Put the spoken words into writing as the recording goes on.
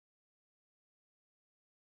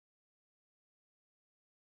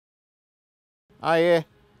Hi,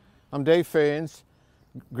 I'm Dave Ferns,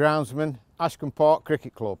 groundsman, Ashcombe Park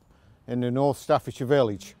Cricket Club in the North Staffordshire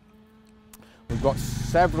village. We've got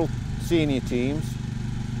several senior teams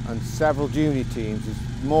and several junior teams.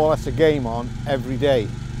 There's more or less a game on every day.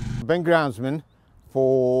 I've been groundsman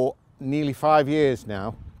for nearly 5 years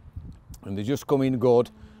now, and they're just coming good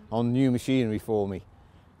on new machinery for me.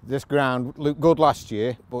 This ground looked good last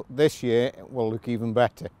year, but this year it will look even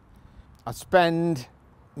better. I spend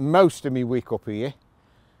most of my week up here.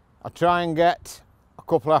 I try and get a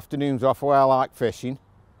couple of afternoons off where I like fishing,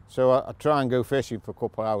 so I try and go fishing for a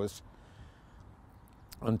couple of hours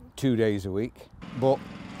and 2 days a week. But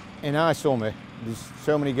in high summer, there's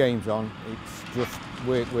so many games on, it's just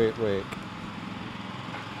work, work, work.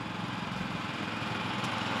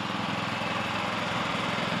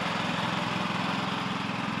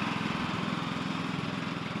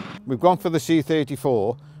 We've gone for the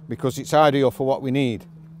C34 because it's ideal for what we need.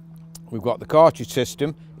 We've got the cartridge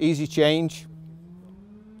system, easy change,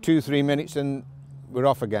 2-3 minutes and we're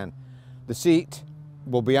off again. The seat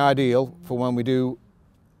will be ideal for when we do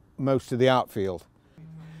most of the outfield.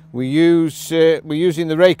 We're using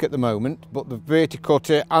the rake at the moment, but the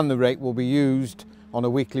verticutter and the rake will be used on a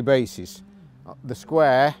weekly basis. The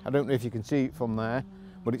square, I don't know if you can see it from there,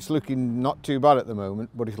 but it's looking not too bad at the moment,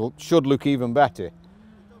 but it should look even better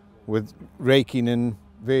with raking and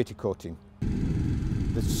verticutting.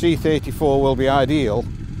 The C34 will be ideal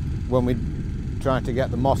when we're trying to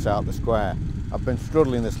get the moss out the square. I've been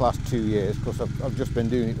struggling this last 2 years because I've just been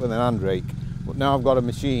doing it with an hand rake, but now I've got a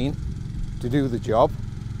machine to do the job.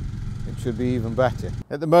 It should be even better.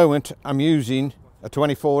 At the moment I'm using a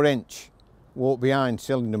 24-inch walk behind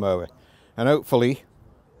cylinder mower, and hopefully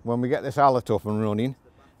when we get this Allett up and running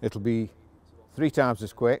it'll be 3 times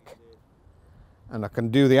as quick and I can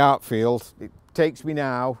do the outfield. It takes me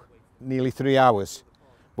now nearly 3 hours,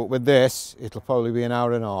 but with this it'll probably be an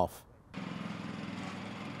hour and a half.